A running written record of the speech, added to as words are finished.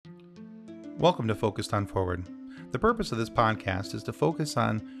Welcome to Focused on Forward. The purpose of this podcast is to focus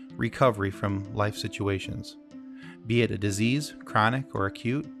on recovery from life situations, be it a disease, chronic or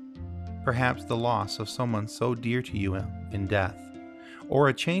acute, perhaps the loss of someone so dear to you in death, or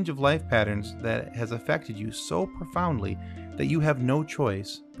a change of life patterns that has affected you so profoundly that you have no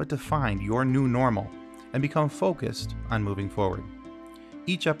choice but to find your new normal and become focused on moving forward.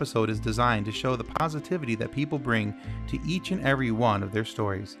 Each episode is designed to show the positivity that people bring to each and every one of their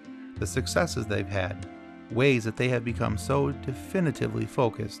stories, the successes they've had, ways that they have become so definitively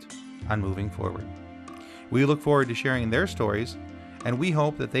focused on moving forward. We look forward to sharing their stories, and we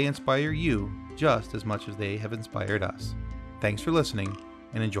hope that they inspire you just as much as they have inspired us. Thanks for listening,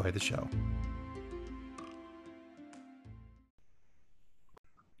 and enjoy the show.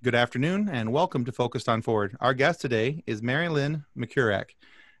 Good afternoon, and welcome to Focused on Forward. Our guest today is Mary Lynn McCurach.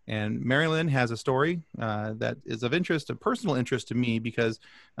 And Mary Lynn has a story that is of interest, a personal interest to me, because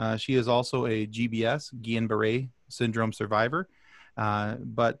she is also a GBS, Guillain-Barré syndrome survivor.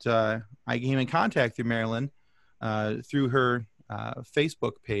 But I came in contact with Mary Lynn through her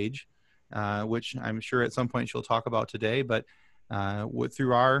Facebook page, which I'm sure at some point she'll talk about today. But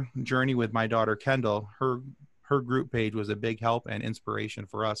through our journey with my daughter, Kendall, her group page was a big help and inspiration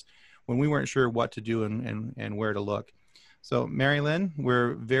for us when we weren't sure what to do and where to look. So, Mary Lynn,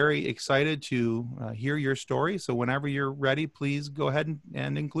 we're very excited to hear your story. So whenever you're ready, please go ahead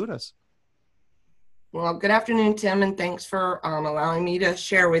and include us. Well, good afternoon, Tim, and thanks for allowing me to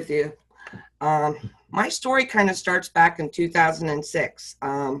share with you. My story kind of starts back in 2006.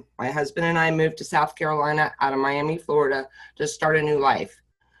 My husband and I moved to South Carolina out of Miami, Florida, to start a new life.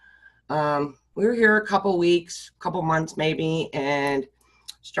 We were here a couple months maybe, and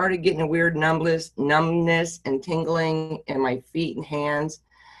started getting a weird numbness and tingling in my feet and hands.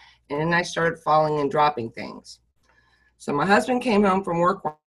 And then I started falling and dropping things. So my husband came home from work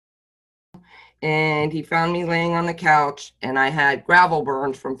and he found me laying on the couch, and I had gravel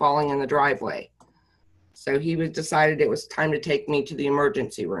burns from falling in the driveway. So he decided it was time to take me to the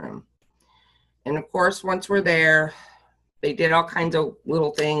emergency room. And of course, once we're there, they did all kinds of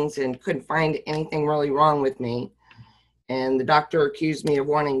little things and couldn't find anything really wrong with me. And the doctor accused me of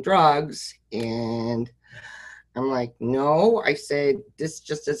wanting drugs. And I'm like, no. I said, this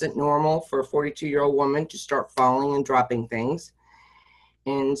just isn't normal for a 42-year-old woman to start falling and dropping things.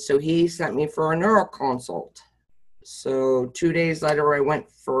 And so he sent me for a neuro consult. So 2 days later, I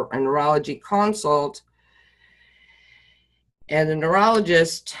went for a neurology consult. And the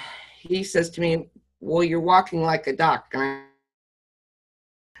neurologist, he says to me, well, you're walking like a duck. And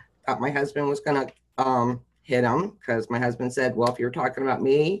I thought my husband was going to hit him, because my husband said, well, if you're talking about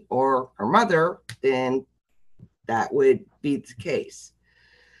me or her mother, then that would be the case.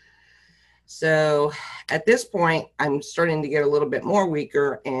 So at this point, I'm starting to get a little bit more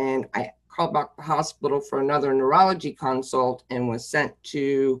weaker, and I called back the hospital for another neurology consult and was sent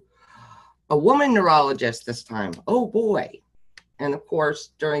to a woman neurologist this time. Oh boy. And of course,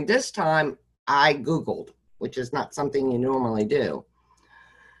 during this time, I Googled, which is not something you normally do.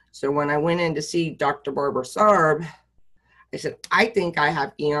 So when I went in to see Dr. Barbara Sarb, I said, I think I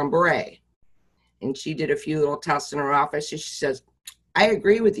have Guillain-Barré. And she did a few little tests in her office, and she says, I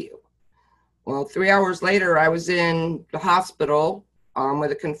agree with you. Well, 3 hours later, I was in the hospital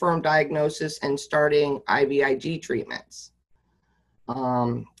with a confirmed diagnosis and starting IVIG treatments.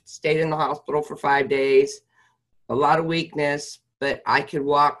 Stayed in the hospital for 5 days, a lot of weakness, but I could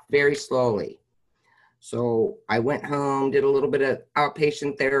walk very slowly. So I went home, did a little bit of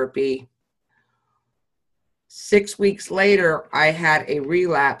outpatient therapy. 6 weeks later, I had a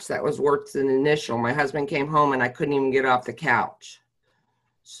relapse that was worse than initial. My husband came home and I couldn't even get off the couch.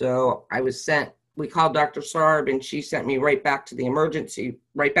 So I was sent, we called Dr. Sarb, and she sent me right back to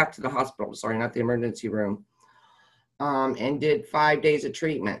the hospital, sorry, not the emergency room, and did 5 days of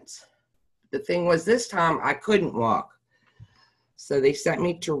treatments. The thing was, this time I couldn't walk. So they sent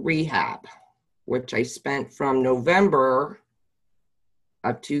me to rehab, which I spent from November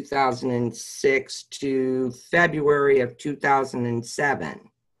of 2006 to February of 2007.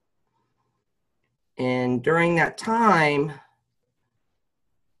 And during that time,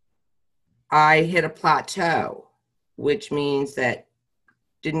 I hit a plateau, which means that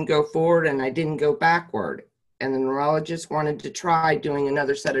didn't go forward and I didn't go backward. And the neurologist wanted to try doing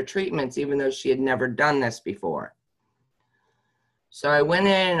another set of treatments, even though she had never done this before. So I went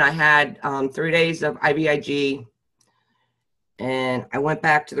in and I had 3 days of IVIG, and I went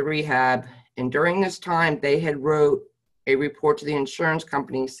back to the rehab. And during this time, they had wrote a report to the insurance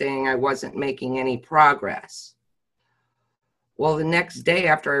company saying I wasn't making any progress. Well, the next day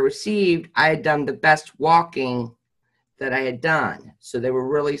after I received, I had done the best walking that I had done. So they were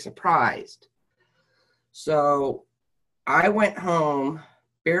really surprised. So I went home,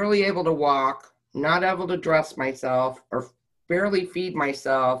 barely able to walk, not able to dress myself or barely feed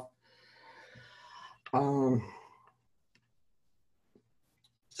myself.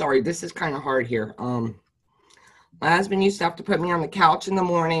 Sorry, this is kind of hard here. My husband used to have to put me on the couch in the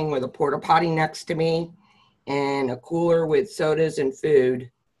morning with a porta potty next to me and a cooler with sodas and food.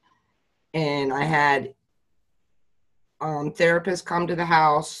 And I had therapists come to the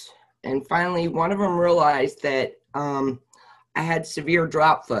house, and finally one of them realized that I had severe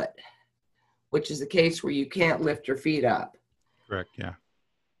drop foot, which is the case where you can't lift your feet up. Correct, yeah.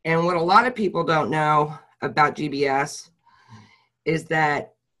 And what a lot of people don't know about GBS is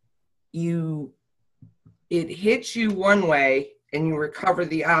that it hits you one way and you recover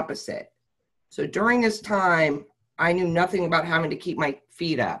the opposite. So during this time, I knew nothing about having to keep my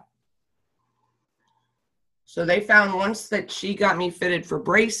feet up. So they found once that she got me fitted for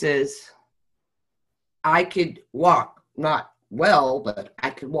braces, I could walk, not well, but I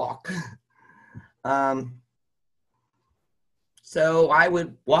could walk. So I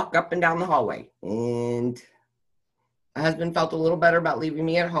would walk up and down the hallway, and my husband felt a little better about leaving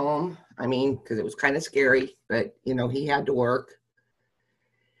me at home. I mean, because it was kind of scary, but he had to work.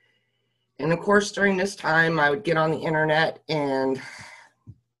 And of course, during this time, I would get on the internet and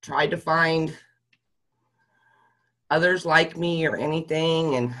try to find others like me or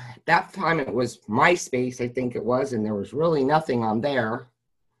anything. And at that time it was MySpace, I think it was, and there was really nothing on there.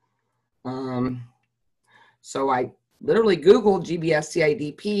 So I literally Googled GBS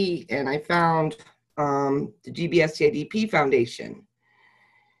CIDP, and I found the GBS CIDP Foundation.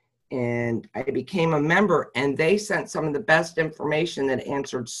 And I became a member, and they sent some of the best information that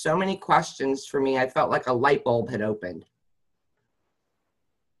answered so many questions for me. I felt like a light bulb had opened.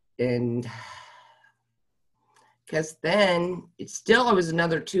 And because then it was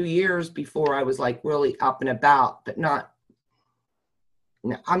another 2 years before I was like really up and about, but not,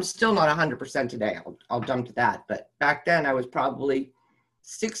 I'm still not 100% today. I'll jump to that. But back then I was probably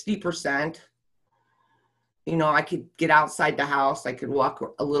 60%. I could get outside the house. I could walk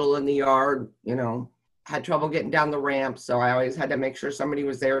a little in the yard, had trouble getting down the ramp. So I always had to make sure somebody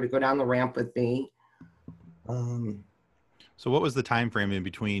was there to go down the ramp with me. So what was the time frame in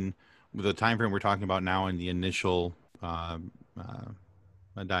between the time frame we're talking about now and the initial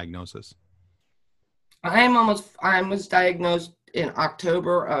diagnosis? I was diagnosed in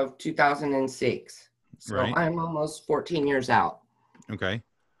October of 2006. So right. I'm almost 14 years out. Okay.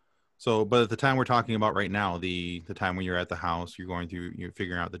 So, but at the time we're talking about right now, the time when you're at the house, you're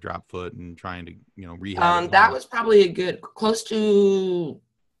figuring out the drop foot and trying to, rehab. That was probably a good close to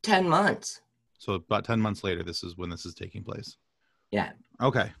 10 months. So about 10 months later, this is when this is taking place. Yeah.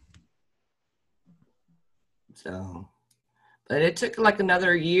 Okay. So, but it took like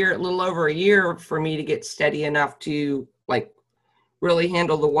another year, a little over a year for me to get steady enough to like really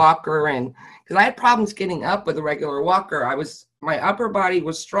handle the walker. And because I had problems getting up with a regular walker, my upper body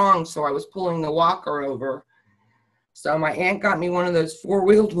was strong, so I was pulling the walker over. So my aunt got me one of those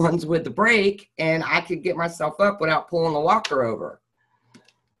four-wheeled ones with the brake, and I could get myself up without pulling the walker over.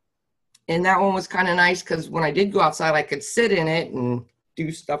 And that one was kind of nice because when I did go outside, I could sit in it and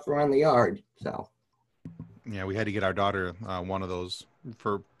do stuff around the yard. So, yeah, we had to get our daughter one of those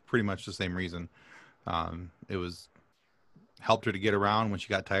for pretty much the same reason. It helped her to get around. When she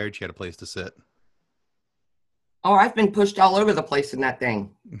got tired, she had a place to sit. Oh, I've been pushed all over the place in that thing.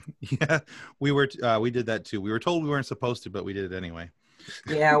 Yeah, we did that too. We were told we weren't supposed to, but we did it anyway.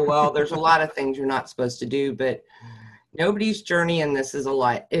 Yeah, well, there's a lot of things you're not supposed to do, but nobody's journey in this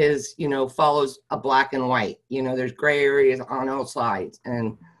follows a black and white. There's gray areas on all sides.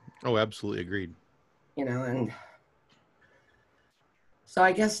 And oh, absolutely agreed. And so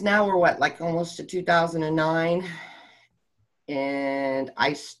I guess now we're almost to 2009. And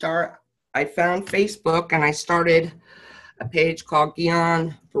I found Facebook, and I started a page called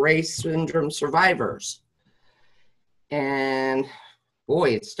Guillain-Barré Syndrome Survivors. And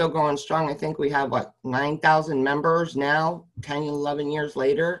boy, it's still going strong. I think we have 9,000 members now, 10, 11 years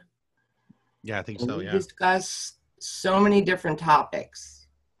later. Yeah, I think so. We discuss so many different topics.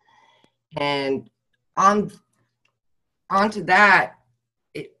 And onto that,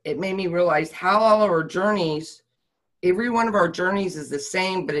 it made me realize how all of our journeys, every one of our journeys is the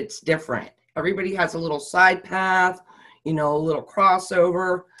same, but it's different. Everybody has a little side path, a little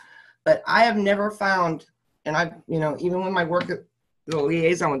crossover. But I have never found, and even when I work at the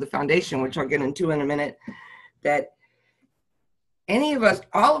liaison with the foundation, which I'll get into in a minute, that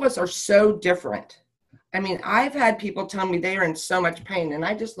all of us are so different. I mean, I've had people tell me they are in so much pain, and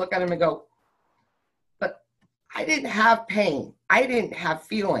I just look at them and go, but I didn't have pain. I didn't have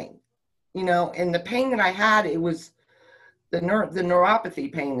feeling. and the pain that I had, it was the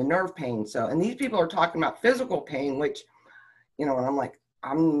neuropathy pain, the nerve pain. So, and these people are talking about physical pain, which, and I'm like,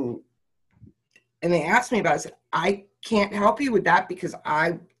 and they asked me about it. I said, I can't help you with that because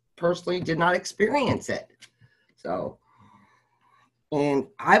I personally did not experience it. So, and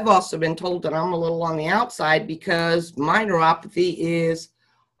I've also been told that I'm a little on the outside because my neuropathy is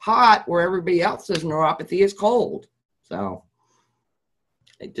hot where everybody else's neuropathy is cold. So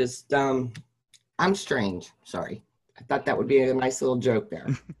it just, I'm strange. Sorry. I thought that would be a nice little joke there.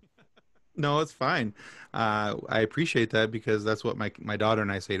 No, it's fine. I appreciate that because that's what my daughter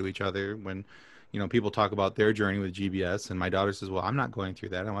and I say to each other when, people talk about their journey with GBS, and my daughter says, "Well, I'm not going through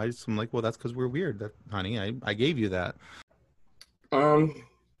that." I'm like, "Well, that's because we're weird, honey. I gave you that."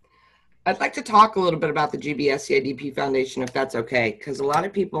 I'd like to talk a little bit about the GBS CIDP Foundation, if that's okay, because a lot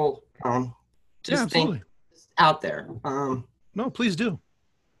of people just think it's out there. No, please do.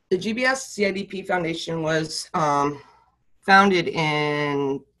 The GBS CIDP Foundation was founded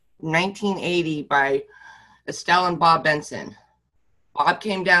in 1980 by Estelle and Bob Benson. Bob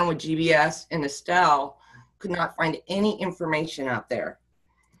came down with GBS, and Estelle could not find any information out there.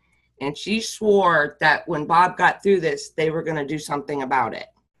 And she swore that when Bob got through this, they were going to do something about it.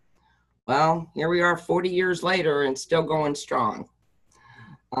 Well, here we are 40 years later and still going strong.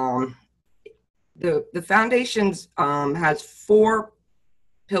 The foundation's has 4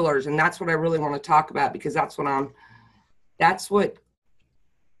 pillars, and that's what I really want to talk about because that's what I'm going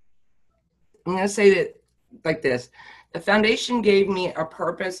to say that like this. The foundation gave me a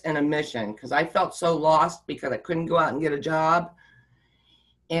purpose and a mission because I felt so lost because I couldn't go out and get a job.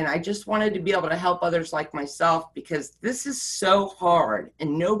 And I just wanted to be able to help others like myself because this is so hard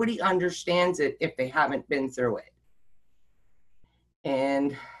and nobody understands it if they haven't been through it.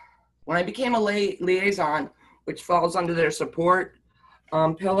 And when I became a liaison, which falls under their support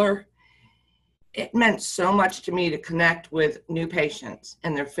pillar, it meant so much to me to connect with new patients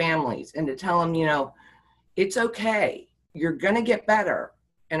and their families and to tell them, it's okay. You're going to get better.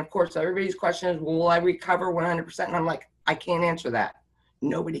 And of course, everybody's question is, well, will I recover 100%? And I'm like, I can't answer that.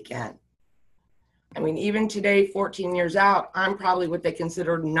 Nobody can. I mean, even today, 14 years out, I'm probably what they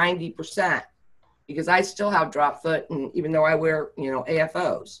consider 90% because I still have drop foot. And even though I wear,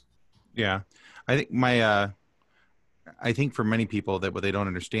 AFOs. Yeah. I think for many people that what they don't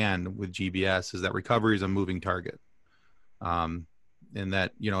understand with GBS is that recovery is a moving target. And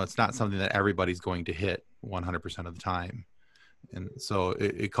that, it's not something that everybody's going to hit 100% of the time. And so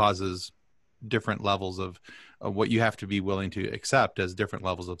it causes different levels of what you have to be willing to accept as different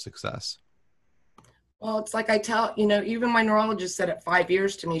levels of success. Well, it's like I tell, even my neurologist said at 5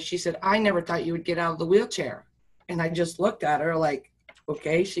 years to me, she said, I never thought you would get out of the wheelchair. And I just looked at her like,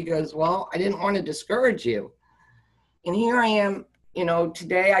 okay. She goes, well, I didn't want to discourage you. And here I am,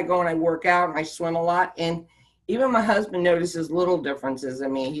 today I go and I work out and I swim a lot. And even my husband notices little differences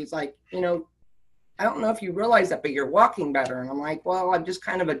in me. He's like, I don't know if you realize that, but you're walking better. And I'm like, well, I've just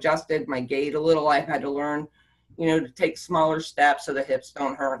kind of adjusted my gait a little. I've had to learn, to take smaller steps so the hips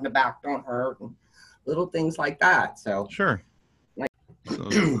don't hurt and the back don't hurt and little things like that. So sure. So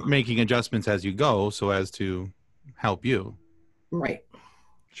making adjustments as you go so as to help you. Right.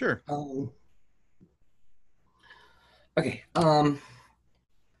 Sure. Okay. And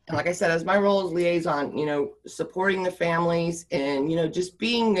like I said, as my role as liaison, supporting the families and, just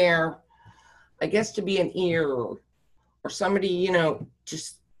being there, I guess to be an ear or somebody,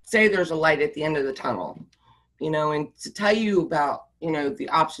 just say there's a light at the end of the tunnel, and to tell you about, the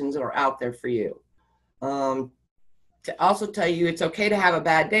options that are out there for you. To also tell you it's okay to have a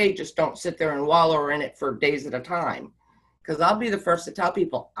bad day, just don't sit there and wallow in it for days at a time. Because I'll be the first to tell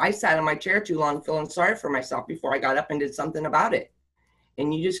people, I sat in my chair too long feeling sorry for myself before I got up and did something about it.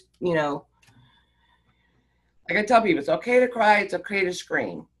 And you just, like I tell people, it's okay to cry, it's okay to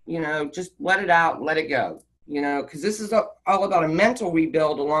scream. Just let it out and let it go, because this is all about a mental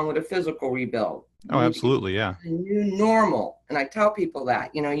rebuild along with a physical rebuild. Oh, absolutely. Yeah. A new normal. And I tell people that,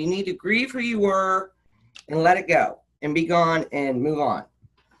 you need to grieve who you were and let it go and be gone and move on.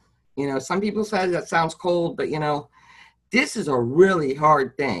 Some people say that sounds cold, but, this is a really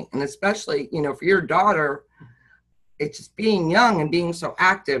hard thing. And especially, for your daughter, it's just being young and being so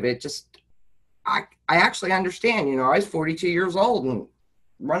active. It just, I actually understand, I was 42 years old and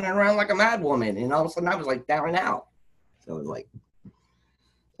running around like a mad woman, and all of a sudden I was like down and out. So it was like,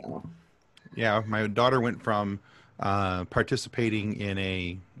 yeah, my daughter went from participating in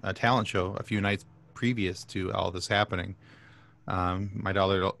a talent show a few nights previous to all this happening. My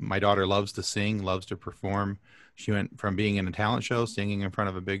daughter loves to sing, loves to perform. She went from being in a talent show, singing in front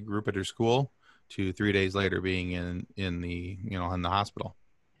of a big group at her school, to 3 days later being in the hospital.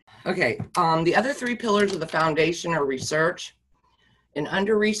 Okay. The other three pillars of the foundation are research. And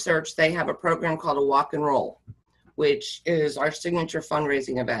under research, they have a program called a walk and roll, which is our signature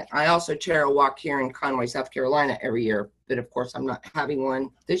fundraising event. I also chair a walk here in Conway, South Carolina every year, but of course I'm not having one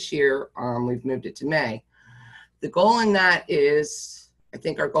this year. We've moved it to May. The goal in that is, I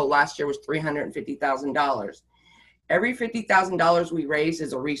think our goal last year was $350,000. Every $50,000 we raise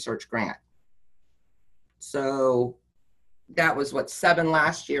is a research grant. So that was what, 7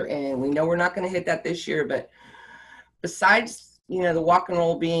 last year, and we know we're not going to hit that this year. But besides, the walk and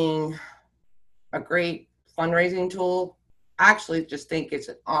roll being a great fundraising tool, I actually just think it's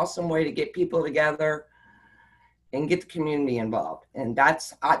an awesome way to get people together and get the community involved. And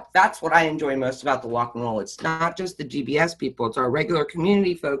that's what I enjoy most about the walk and roll. It's not just the GBS people, it's our regular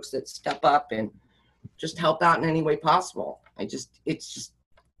community folks that step up and just help out in any way possible. It's just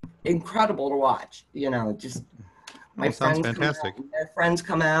incredible to watch. My sounds friends fantastic. Their friends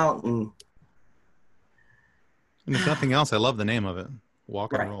come out, and if nothing else, I love the name of it.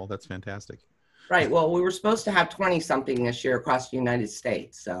 Walk and Right. roll. That's fantastic. Right. Well, we were supposed to have 20 something this year across the United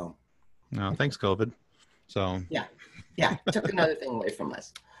States. So No, thanks, COVID. So yeah, took another thing away from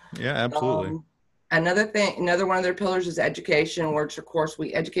us. yeah, absolutely. Another one of their pillars is education, which of course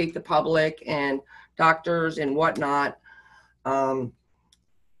we educate the public and doctors and whatnot, all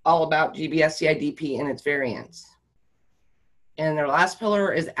about GBS CIDP and its variants. And their last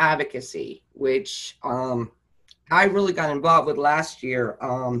pillar is advocacy, which I really got involved with last year.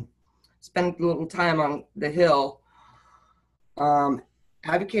 Spent a little time on the Hill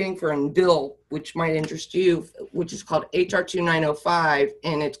advocating for a bill which might interest you, which is called HR 2905,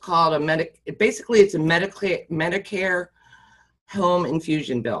 and it's called it's a Medicare home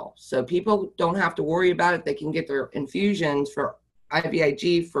infusion bill. So people don't have to worry about it. They can get their infusions for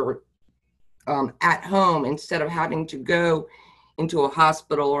IVIG for at home instead of having to go into a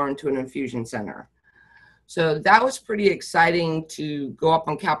hospital or into an infusion center. So that was pretty exciting to go up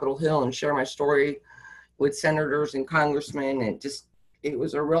on Capitol Hill and share my story with senators and congressmen, and it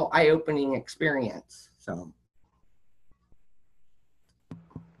was a real eye-opening experience. So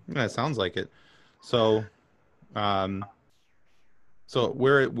Yeah, it sounds like it. So,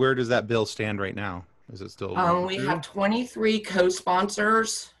 where does that bill stand right now? Is it still? we have 23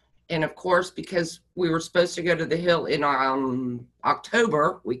 co-sponsors, and of course, because we were supposed to go to the Hill in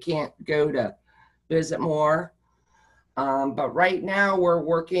October, we can't go to visit more. But right now, we're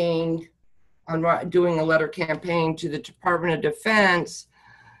working on doing a letter campaign to the Department of Defense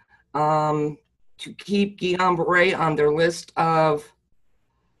to keep Guillain-Barré on their list of.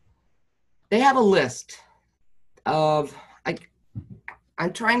 They have a list of.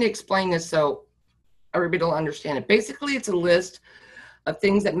 I'm trying to explain this so everybody will understand it. Basically, it's a list of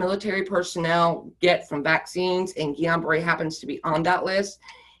things that military personnel get from vaccines, and Guillain-Barré happens to be on that list.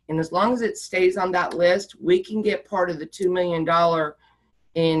 And as long as it stays on that list, we can get part of the $2 million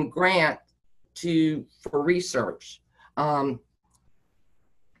in grant for research out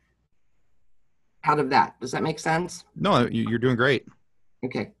of that. Does that make sense? No, you're doing great.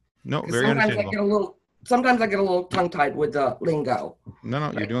 Okay. No, very understandable. Sometimes I get a little tongue-tied with the lingo.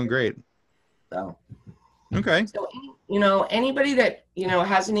 No, you're doing great. So. Okay. So, anybody that,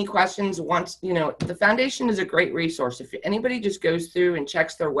 has any questions, wants, the foundation is a great resource. If anybody just goes through and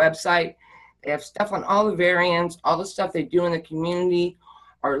checks their website, they have stuff on all the variants, all the stuff they do in the community,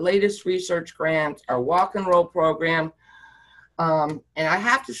 our latest research grants, our walk and roll program. And I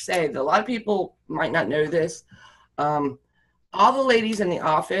have to say that a lot of people might not know this. All the ladies in the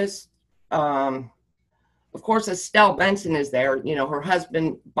office, of course, Estelle Benson is there. Her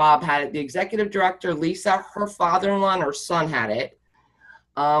husband, Bob, had it. The executive director, Lisa, her father-in-law, and her son had it.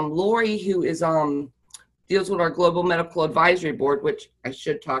 Lori, who is deals with our Global Medical Advisory Board, which I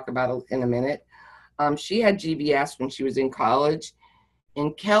should talk about in a minute. She had GBS when she was in college.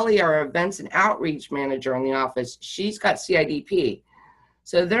 And Kelly, our events and outreach manager in the office, she's got CIDP.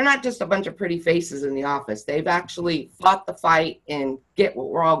 So they're not just a bunch of pretty faces in the office. They've actually fought the fight and get what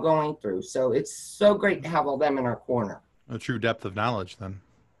we're all going through. So it's so great to have all them in our corner. A true depth of knowledge then.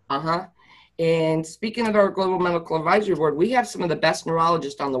 Uh-huh. And speaking of our Global Medical Advisory Board, we have some of the best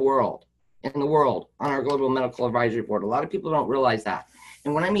neurologists in the world on our Global Medical Advisory Board. A lot of people don't realize that.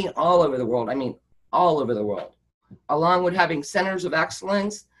 And when I mean all over the world, I mean all over the world. Along with having centers of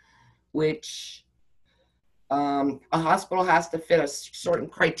excellence, which a hospital has to fit a certain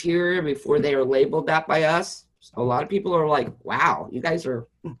criteria before they are labeled that by us. So a lot of people are like, wow, you guys are,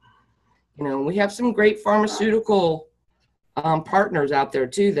 we have some great pharmaceutical partners out there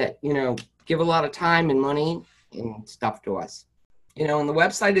too that, give a lot of time and money and stuff to us. And the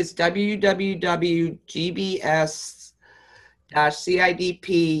website is www.gbs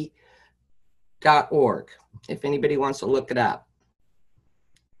cidp.org if anybody wants to look it up.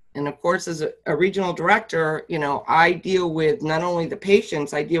 And of course, as a regional director, I deal with not only the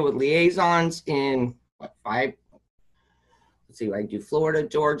patients, I deal with liaisons in I do Florida,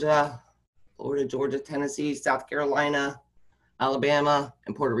 Georgia, Tennessee, South Carolina, Alabama,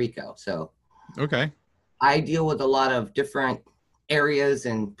 and Puerto Rico. So okay, I deal with a lot of different areas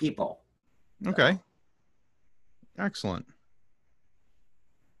and people. Okay. Excellent.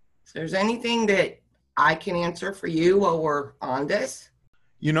 So there's anything that I can answer for you while we're on this?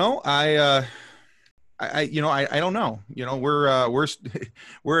 I don't know.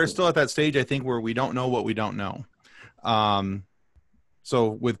 We're still at that stage, I think, where we don't know what we don't know. So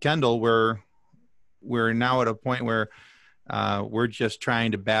with Kendall, we're now at a point where we're just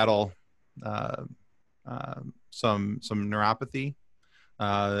trying to battle some neuropathy,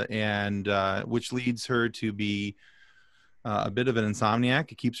 and which leads her to be a bit of an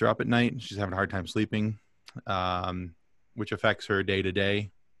insomniac. It keeps her up at night. She's having a hard time sleeping, which affects her day to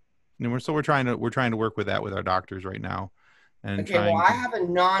day. And we're trying to work with that with our doctors right now. And okay, well, I have a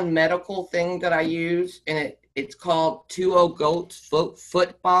non-medical thing that I use, and it's called 2 Old Goats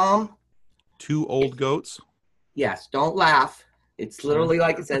Foot Balm. 2 Old Goats? Yes, don't laugh. It's literally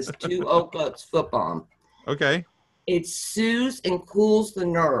like it says 2 Old Goats Foot Balm. Okay. It soothes and cools the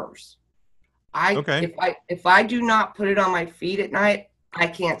nerves. Okay. If I do not put it on my feet at night, I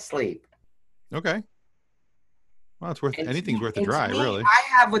can't sleep. Okay. Well, anything's worth a try, really. I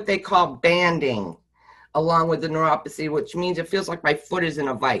have what they call banding along with the neuropathy, which means it feels like my foot is in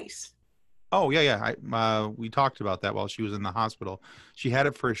a vice. Oh, yeah. We talked about that while she was in the hospital. She had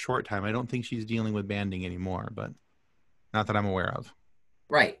it for a short time. I don't think she's dealing with banding anymore, but not that I'm aware of.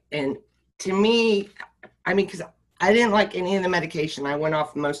 Right. And to me, because I didn't like any of the medication. I went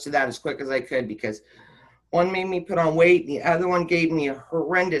off most of that as quick as I could because one made me put on weight. The other one gave me a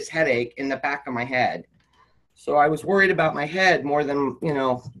horrendous headache in the back of my head. So I was worried about my head more than,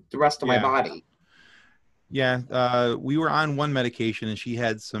 the rest of my body. Yeah. We were on one medication and she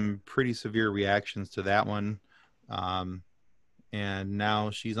had some pretty severe reactions to that one. And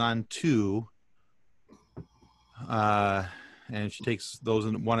now she's on 2. And she takes those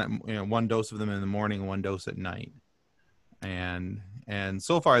in one dose of them in the morning and 1 dose at night. And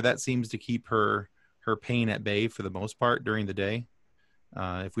so far that seems to keep her pain at bay for the most part during the day.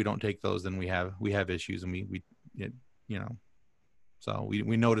 If we don't take those, then we have issues, and so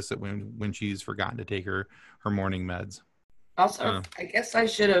we notice it when she's forgotten to take her morning meds. Also, I guess I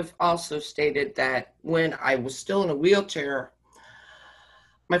should have also stated that when I was still in a wheelchair,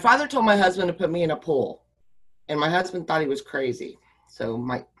 my father told my husband to put me in a pool, and my husband thought he was crazy. So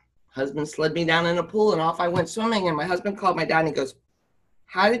my husband slid me down in a pool, and off I went swimming, and my husband called my dad, and he goes,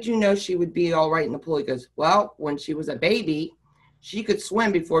 "How did you know she would be all right in the pool?" He goes, "Well, when she was a baby, she could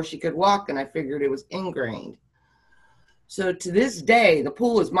swim before she could walk, and I figured it was ingrained." So to this day, the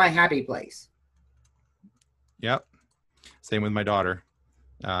pool is my happy place. Yep. Same with my daughter.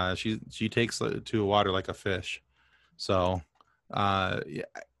 She takes to water like a fish. So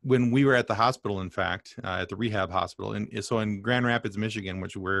when we were at the hospital, in fact, at the rehab hospital, so in Grand Rapids, Michigan,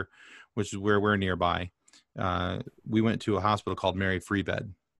 which is where we're nearby, we went to a hospital called Mary Free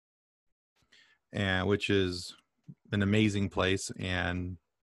Bed, and which is an amazing place. And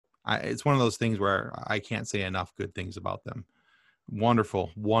it's one of those things where I can't say enough good things about them. Wonderful,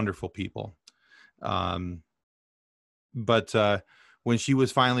 wonderful people. But when she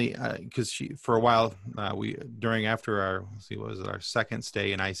was finally, because for a while, after our second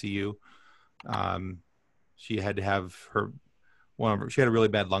stay in ICU, she had to have she had a really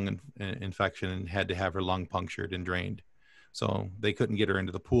bad lung infection and had to have her lung punctured and drained. So they couldn't get her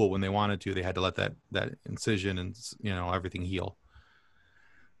into the pool when they wanted to. They had to let that incision and everything heal.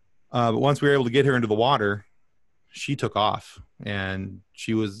 But once we were able to get her into the water, she took off, and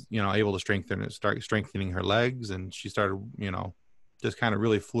she was, able to start strengthening her legs, and she started, just kind of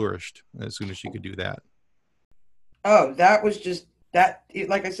really flourished as soon as she could do that. Oh, that was just that.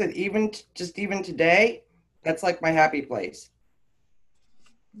 Like I said, even today, that's like my happy place.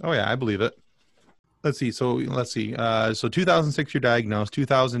 Oh yeah, I believe it. Let's see. So 2006 you're diagnosed.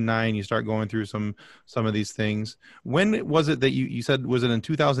 2009 you start going through some of these things. When was it that you said, was it in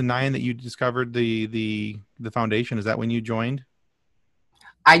 2009 that you discovered the foundation? Is that when you joined?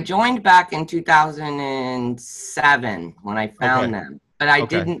 I joined back in 2007 when I found them, but I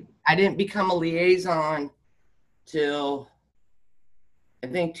didn't become a liaison till I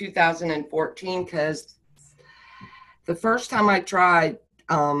think 2014, because the first time I tried,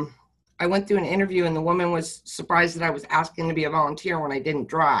 I went through an interview and the woman was surprised that I was asking to be a volunteer when I didn't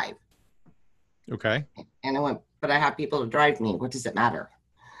drive. Okay. And I went, but I have people to drive me. What does it matter?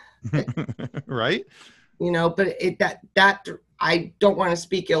 But, Right? but that I don't want to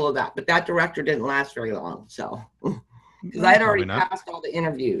speak ill of that, but that director didn't last very long. So, because I had already passed all the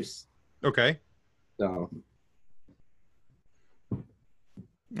interviews. Okay. So,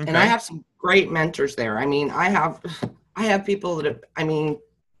 and I have some great mentors there. I mean, I have people that have,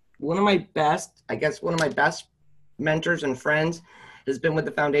 one of my best mentors and friends has been with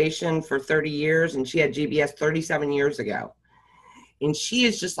the foundation for 30 years, and she had GBS 37 years ago. And she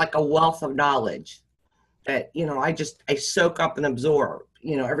is just like a wealth of knowledge that, I soak up and absorb.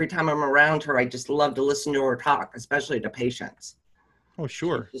 Every time I'm around her, I just love to listen to her talk, especially to patients. Oh,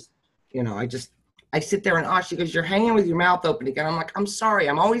 sure. I sit there in awe. She goes, "You're hanging with your mouth open again." I'm like, "I'm sorry.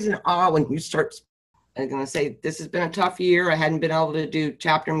 I'm always in awe when you start." I'm going to say, this has been a tough year. I hadn't been able to do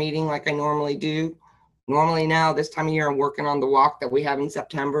chapter meeting like I normally do. Normally now, this time of year, I'm working on the walk that we have in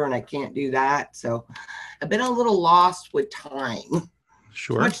September, and I can't do that. So I've been a little lost with time.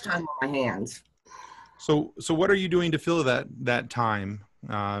 Sure. Too much time on my hands. So what are you doing to fill that time?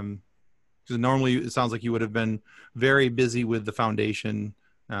 Because normally it sounds like you would have been very busy with the foundation,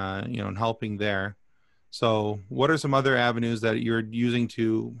 and helping there. So what are some other avenues that you're using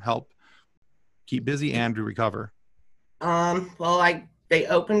to help keep busy and to recover? Well, they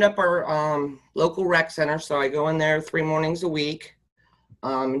opened up our local rec center, so I go in there 3 mornings a week,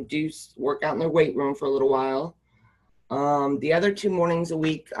 do work out in their weight room for a little while. The other 2 mornings a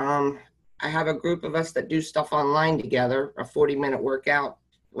week, I have a group of us that do stuff online together, a 40-minute workout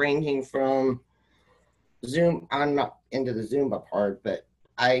ranging from Zoom. I'm not into the Zumba part, but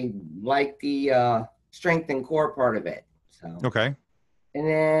I like the strength and core part of it. So okay. And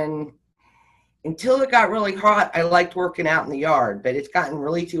then until it got really hot, I liked working out in the yard, but it's gotten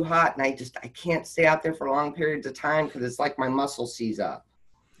really too hot, and I can't stay out there for long periods of time because it's like my muscles seize up.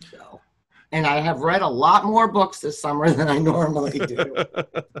 So, and I have read a lot more books this summer than I normally do.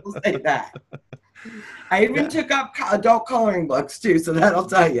 I'll say that. I even took up adult coloring books too, so that'll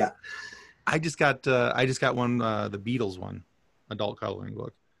tell you. I just got one, the Beatles one, adult coloring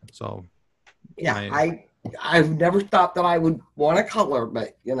book. So yeah, I've never thought that I would want to color,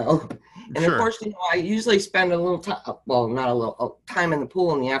 but and sure. Of course, I usually spend a little time, well, not a little time in the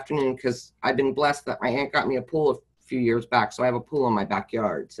pool in the afternoon because I've been blessed that my aunt got me a pool a few years back, so I have a pool in my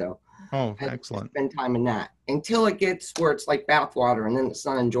backyard. So, excellent. Spend time in that until it gets where it's like bath water, and then it's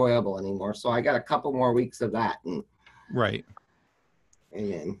not enjoyable anymore. So I got a couple more weeks of that, and right.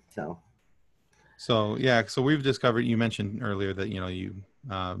 And then So yeah, so we've discovered. You mentioned earlier that you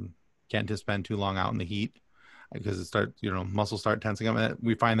can't just spend too long out in the heat because muscles start tensing up.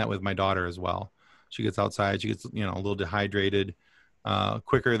 We find that with my daughter as well. She gets outside, she gets, a little dehydrated,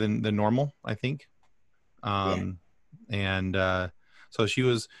 quicker than normal, I think. And so she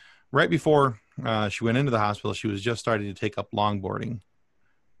was right before she went into the hospital, she was just starting to take up longboarding,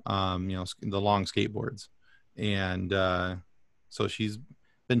 the long skateboards. And so she's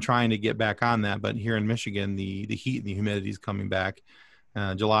been trying to get back on that, but here in Michigan, the heat and the humidity is coming back.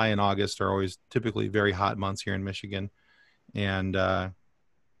 July and August are always typically very hot months here in Michigan. And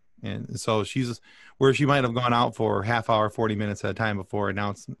so she's where she might have gone out for half hour, 40 minutes at a time before, and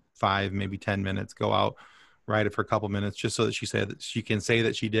now it's 5, maybe 10 minutes, go out, ride it for a couple minutes just so that she can say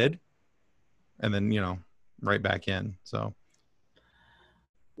that she did. And then, right back in. So.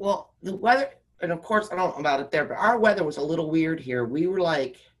 Well, the weather, and of course I don't know about it there, but our weather was a little weird here. We were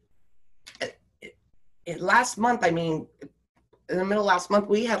like, last month, in the middle of last month,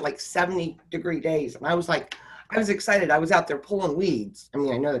 we had like 70-degree days. And I was excited. I was out there pulling weeds. I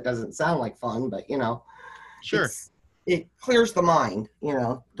know that doesn't sound like fun, but sure. It clears the mind,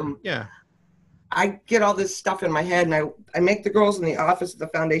 Yeah. I get all this stuff in my head, and I make the girls in the office at the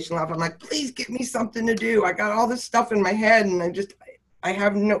foundation laugh. I'm like, please give me something to do. I got all this stuff in my head, and I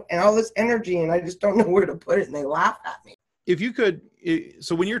have and all this energy, and I just don't know where to put it. And they laugh at me. If you could,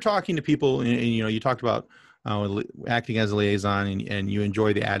 so when you're talking to people, and you talked about acting as a liaison, and you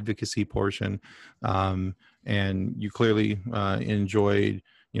enjoy the advocacy portion, and you clearly enjoyed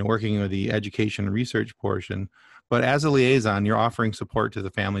working with the education and research portion. But as a liaison, you're offering support to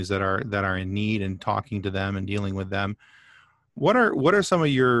the families that are in need and talking to them and dealing with them. What are some of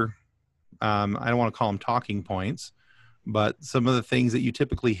your I don't want to call them talking points, but some of the things that you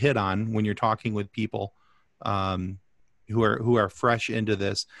typically hit on when you're talking with people who are fresh into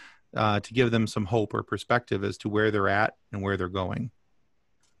this, to give them some hope or perspective as to where they're at and where they're going?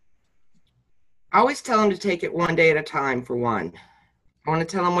 I always tell them to take it one day at a time. For one, I want to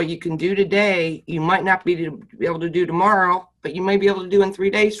tell them what you can do today. You might not be able to do tomorrow, but you may be able to do in 3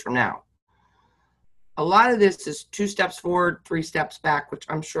 days from now. A lot of this is 2 steps forward, 3 steps back, which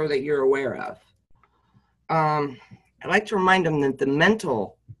I'm sure that you're aware of. I like to remind them that the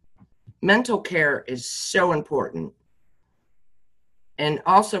mental care is so important. And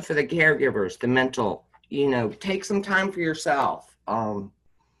also for the caregivers, the mental, take some time for yourself.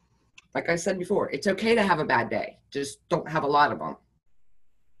 Like I said before, it's okay to have a bad day. Just don't have a lot of them.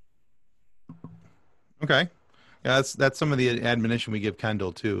 Okay. Yeah, that's some of the admonition we give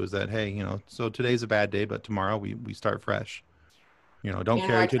Kendall too, is that, hey, so today's a bad day, but tomorrow we start fresh. Don't I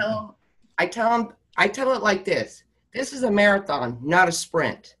carry to. I tell it like this. This is a marathon, not a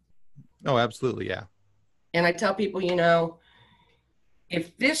sprint. Oh, absolutely. Yeah. And I tell people,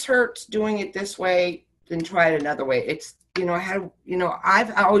 if this hurts doing it this way, then try it another way. It's,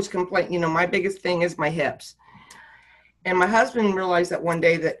 I've always complained, my biggest thing is my hips. And my husband realized that one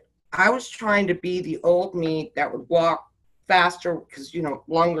day that I was trying to be the old me that would walk faster because,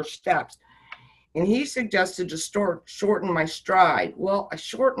 longer steps. And he suggested to shorten my stride. Well, I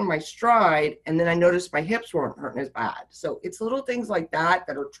shortened my stride, and then I noticed my hips weren't hurting as bad. So it's little things like that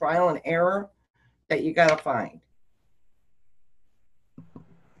are trial and error that you got to find.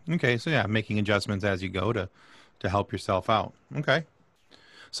 Okay. So yeah, making adjustments as you go to help yourself out. Okay.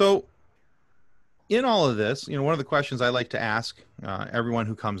 So in all of this, one of the questions I like to ask everyone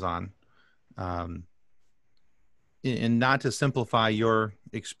who comes on, um, and not to simplify your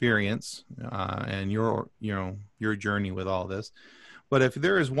experience and your journey with all this, but if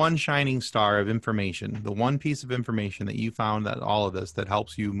there is one shining star of information, the one piece of information that you found that all of this that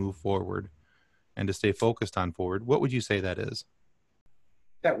helps you move forward and to stay focused on forward, what would you say that is?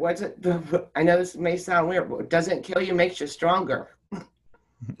 That wasn't, I know this may sound weird, but it doesn't kill you, makes you stronger.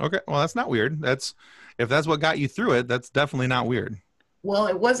 Okay, well, that's not weird. If that's what got you through it, that's definitely not weird. Well,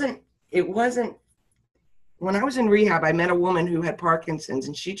 it wasn't, when I was in rehab, I met a woman who had Parkinson's,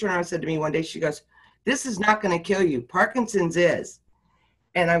 and she turned around and said to me one day, she goes, "This is not going to kill you. Parkinson's is."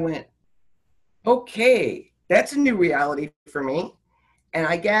 And I went, okay, that's a new reality for me. And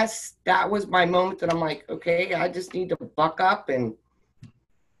I guess that was my moment that I'm like, okay, I just need to buck up and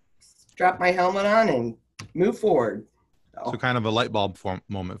strap my helmet on and move forward. So kind of a light bulb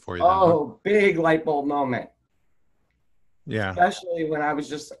moment for you then, huh? Oh, big light bulb moment. Yeah. Especially when I was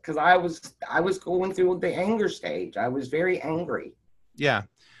because I was going through the anger stage. I was very angry. Yeah.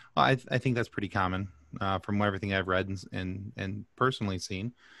 Well, I think that's pretty common from everything I've read and personally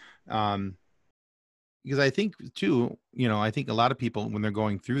seen. Because I think too, I think a lot of people when they're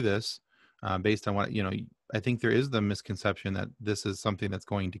going through this, based on what, I think there is the misconception that this is something that's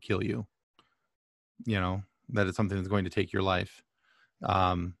going to kill you, that it's something that's going to take your life,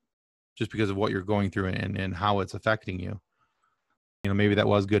 just because of what you're going through and how it's affecting you. Maybe that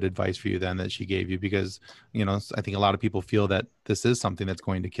was good advice for you then that she gave you, because, I think a lot of people feel that this is something that's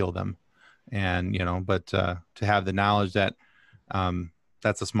going to kill them. And, but to have the knowledge that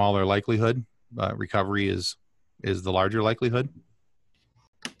that's a smaller likelihood, recovery is the larger likelihood.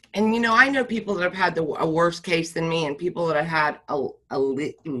 And, I know people that have had a worse case than me and people that have had a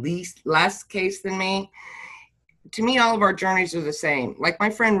less case than me. To me, all of our journeys are the same. Like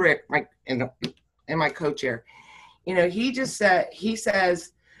my friend Rick, and my co-chair, he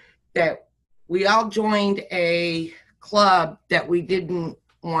says that we all joined a club that we didn't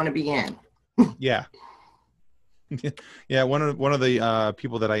want to be in. Yeah. Yeah. One of the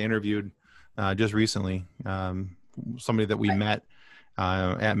people that I interviewed just recently, somebody that we met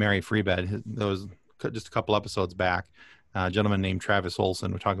at Mary Free Bed, that was just a couple episodes back, a gentleman named Travis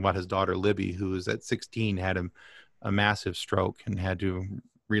Olson. We're talking about his daughter, Libby, who was at 16, had a massive stroke and had to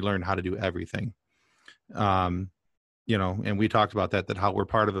relearn how to do everything. And we talked about that how we're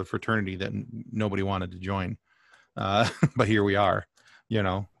part of a fraternity that nobody wanted to join. But here we are,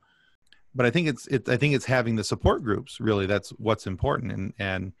 but I think it's having the support groups, really, that's what's important.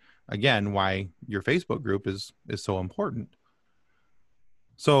 And again, why your Facebook group is so important.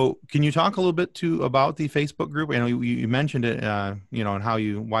 So can you talk a little bit about the Facebook group? I know you mentioned it, and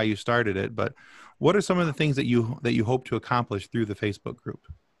why you started it, but what are some of the things that you hope to accomplish through the Facebook group?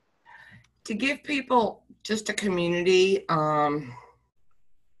 To give people just a community, a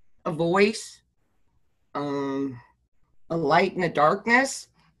voice, a light in the darkness,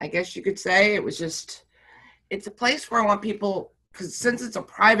 I guess you could say. It's a place where I want people, because since it's a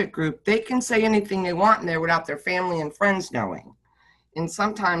private group, they can say anything they want in there without their family and friends knowing. And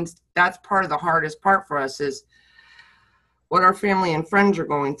sometimes that's part of the hardest part for us, is what our family and friends are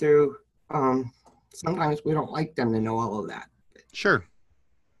going through. Sometimes we don't like them to know all of that. Sure.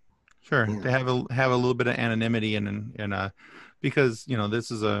 Yeah. To have a little bit of anonymity and because this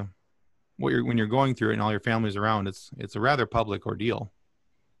is when you're going through it and all your family's around, it's a rather public ordeal.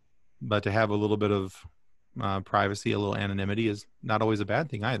 But to have a little bit of privacy, a little anonymity is not always a bad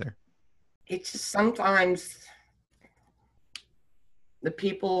thing either. it's just sometimes the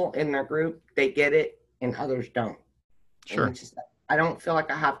people in their group, they get it and others don't. And Sure. it's just, I don't feel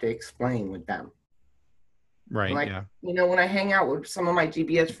like I have to explain with them. Right. Like, Yeah. when I hang out with some of my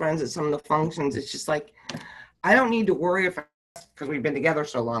GBS friends at some of the functions, it's just like, I don't need to worry if, because we've been together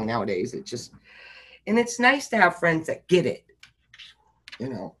so long nowadays. It's just, and it's nice to have friends that get it,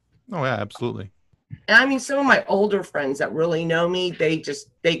 Oh, yeah, absolutely. And I mean, some of my older friends that really know me, they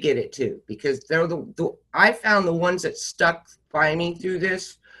get it too, because they're I found the ones that stuck by me through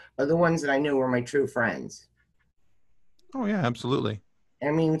this are the ones that I knew were my true friends. Oh, yeah, absolutely.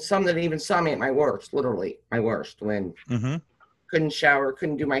 I mean, some that even saw me at my worst, literally my worst, when Mm-hmm. couldn't shower,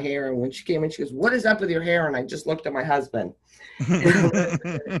 couldn't do my hair. And when she came in, she goes, "What is up with your hair?" And I just looked at my husband.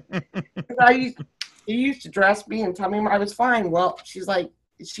 He used to dress me and tell me I was fine. Well, she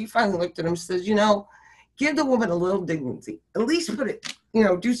finally looked at him and says, give the woman a little dignity. At least put it,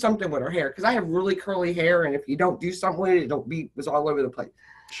 do something with her hair. Because I have really curly hair. And if you don't do something with it, it was all over the place.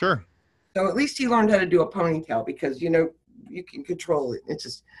 Sure. So at least he learned how to do a ponytail because, you can control it. It's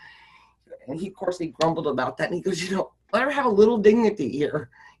just, and of course, he grumbled about that. And he goes, let her have a little dignity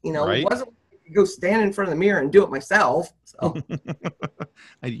here. Right. It wasn't like go stand in front of the mirror and do it myself. So,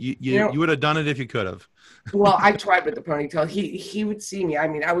 you would have done it if you could have. Well, I tried with the ponytail. He would see me. I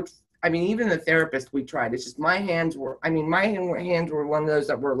mean, even the therapist, we tried. It's just my hands were one of those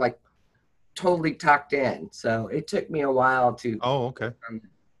that were like totally tucked in. So it took me a while to. Oh, okay.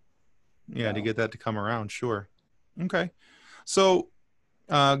 Yeah, to get that to come around. Sure. Okay. So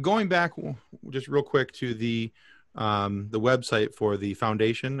going back just real quick to the website for the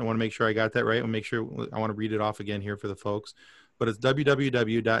foundation. I want to make sure I got that right. I want to read it off again here for the folks, but it's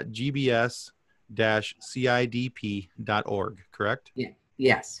www.gbs-cidp.org, correct? Yeah.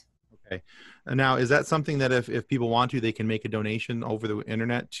 Yes. Okay. And now, is that something that if people want to, they can make a donation over the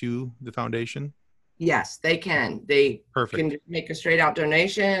internet to the foundation? Yes, they can. They Perfect. can make a straight out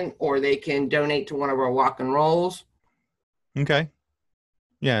donation, or they can donate to one of our walk and rolls. Okay.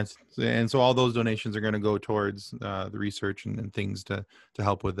 Yeah, and so all those donations are going to go towards the research and things to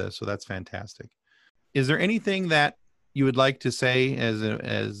help with this. So that's fantastic. Is there anything that you would like to say as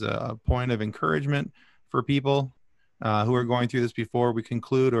a point of encouragement for people who are going through this before we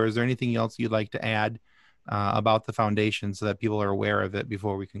conclude, or is there anything else you'd like to add about the foundation so that people are aware of it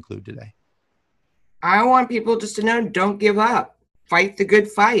before we conclude today? I want people just to know, don't give up. Fight the good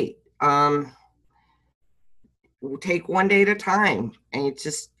fight. We'll take one day at a time. And it's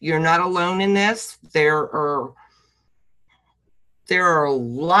just, you're not alone in this. There are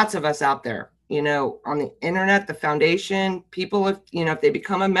lots of us out there, on the internet, the foundation. People, if they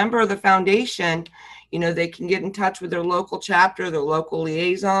become a member of the foundation, they can get in touch with their local chapter, their local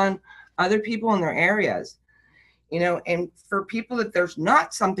liaison, other people in their areas. And for people that there's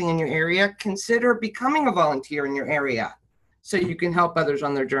not something in your area, consider becoming a volunteer in your area so you can help others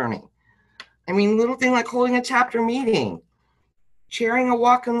on their journey. I mean, little thing like holding a chapter meeting, chairing a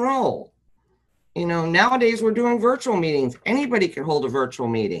walk and roll. Nowadays we're doing virtual meetings. Anybody can hold a virtual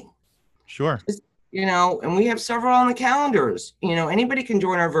meeting. Sure. And we have several on the calendars. Anybody can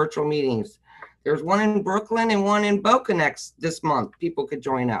join our virtual meetings. There's one in Brooklyn and one in Boca this month. People could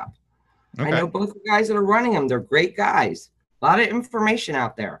join up. Okay. I know both the guys that are running them. They're great guys. A lot of information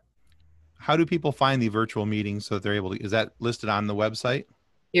out there. How do people find the virtual meetings so that they're able to, is that listed on the website?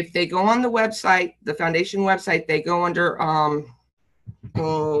 If they go on the website, the foundation website, they go under,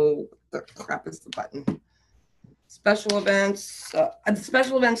 the crap is the button? Special events, the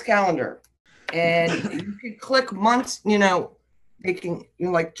special events calendar. And you can click months, they can,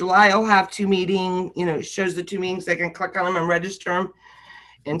 like July, I'll have 2 meetings, it shows the 2 meetings. They can click on them and register them.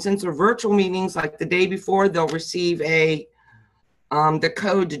 And since they're virtual meetings, like the day before, they'll receive the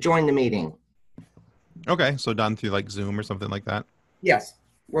code to join the meeting. Okay, so done through like Zoom or something like that? Yes,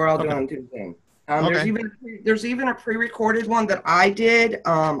 we're all doing through Zoom. There's even a pre-recorded one that I did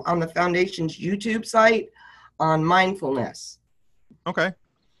on the foundation's YouTube site on mindfulness. Okay.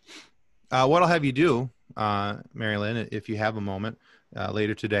 What I'll have you do, Marilyn, if you have a moment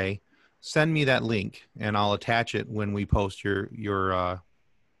later today, send me that link and I'll attach it when we post your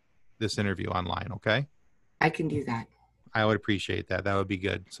this interview online. Okay. I can do that. I would appreciate that. That would be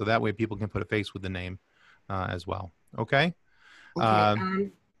good. So that way people can put a face with the name as well. Okay.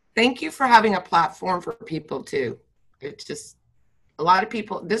 Thank you for having a platform for people too. It's just a lot of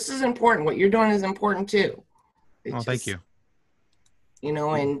people. This is important. What you're doing is important too. Thank you.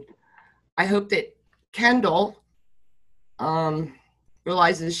 And I hope that Kendall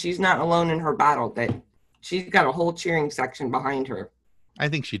realizes she's not alone in her battle, that she's got a whole cheering section behind her. I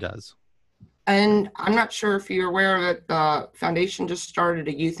think she does. And I'm not sure if you're aware that the foundation just started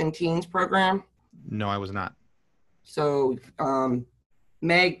a youth and teens program. No, I was not. So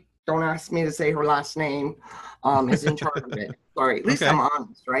Meg, don't ask me to say her last name, is in charge of it. Sorry, at least Okay. I'm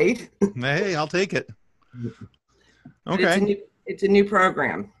honest, right? Hey, I'll take it. But Okay. it's a new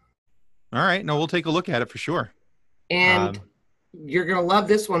program. All right. No, we'll take a look at it for sure. And you're gonna love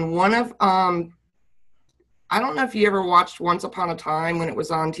this one. One of I don't know if you ever watched Once Upon a Time when it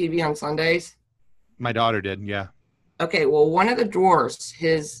was on TV on Sundays. My daughter did. Yeah. Okay, well, one of the dwarfs,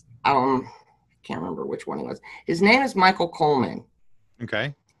 his I can't remember which one it was. His name is Michael Coleman,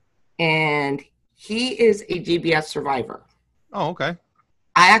 Okay. and he is a GBS survivor. Oh, okay.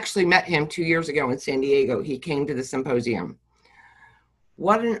 I actually met him 2 years ago in San Diego. He came to the symposium.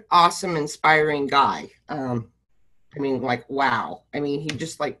 What an awesome, inspiring guy. I mean, like, wow. I mean, he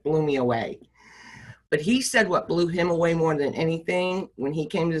just like blew me away. But he said what blew him away more than anything when he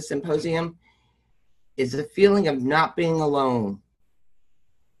came to the symposium is the feeling of not being alone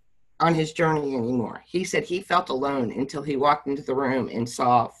on his journey anymore. He said he felt alone until he walked into the room and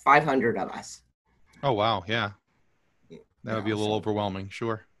saw 500 of us. Oh, wow. Yeah. That would be a little overwhelming.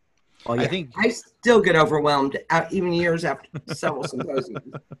 Sure. Oh, yeah. I think I still get overwhelmed even years after several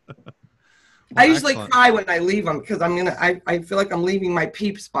symposiums. I usually excellent. cry when I leave them because I feel like I'm leaving my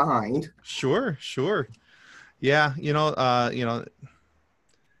peeps behind. Sure. Yeah.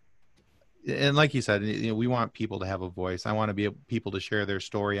 And like you said, we want people to have a voice. I want to be people to share their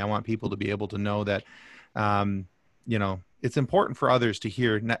story. I want people to be able to know that, it's important for others to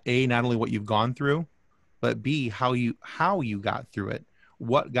hear not only what you've gone through, but B, how you got through it,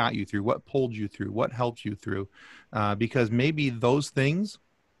 what got you through, what pulled you through, what helped you through, because maybe those things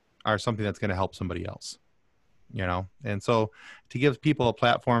are something that's going to help somebody else, and so to give people a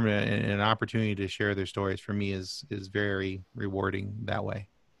platform and an opportunity to share their stories for me is very rewarding that way.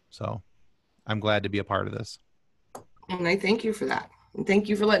 So I'm glad to be a part of this. And I thank you for that. And thank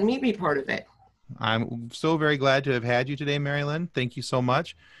you for letting me be part of it. I'm so very glad to have had you today, Mary Lynn. Thank you so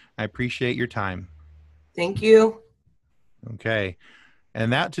much. I appreciate your time. Thank you. Okay.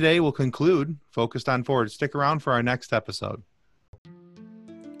 And that today will conclude Focused on Forward. Stick around for our next episode.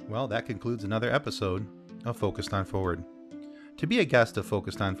 Well, that concludes another episode of Focused on Forward. To be a guest of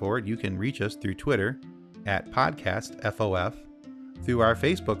Focused on Forward, you can reach us through Twitter at PodcastFOF, through our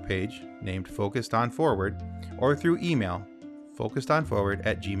Facebook page named Focused on Forward, or through email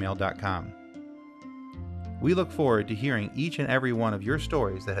focusedonforward@gmail.com. We look forward to hearing each and every one of your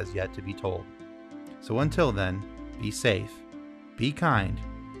stories that has yet to be told. So until then, be safe, be kind,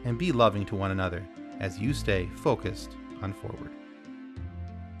 and be loving to one another as you stay focused on forward.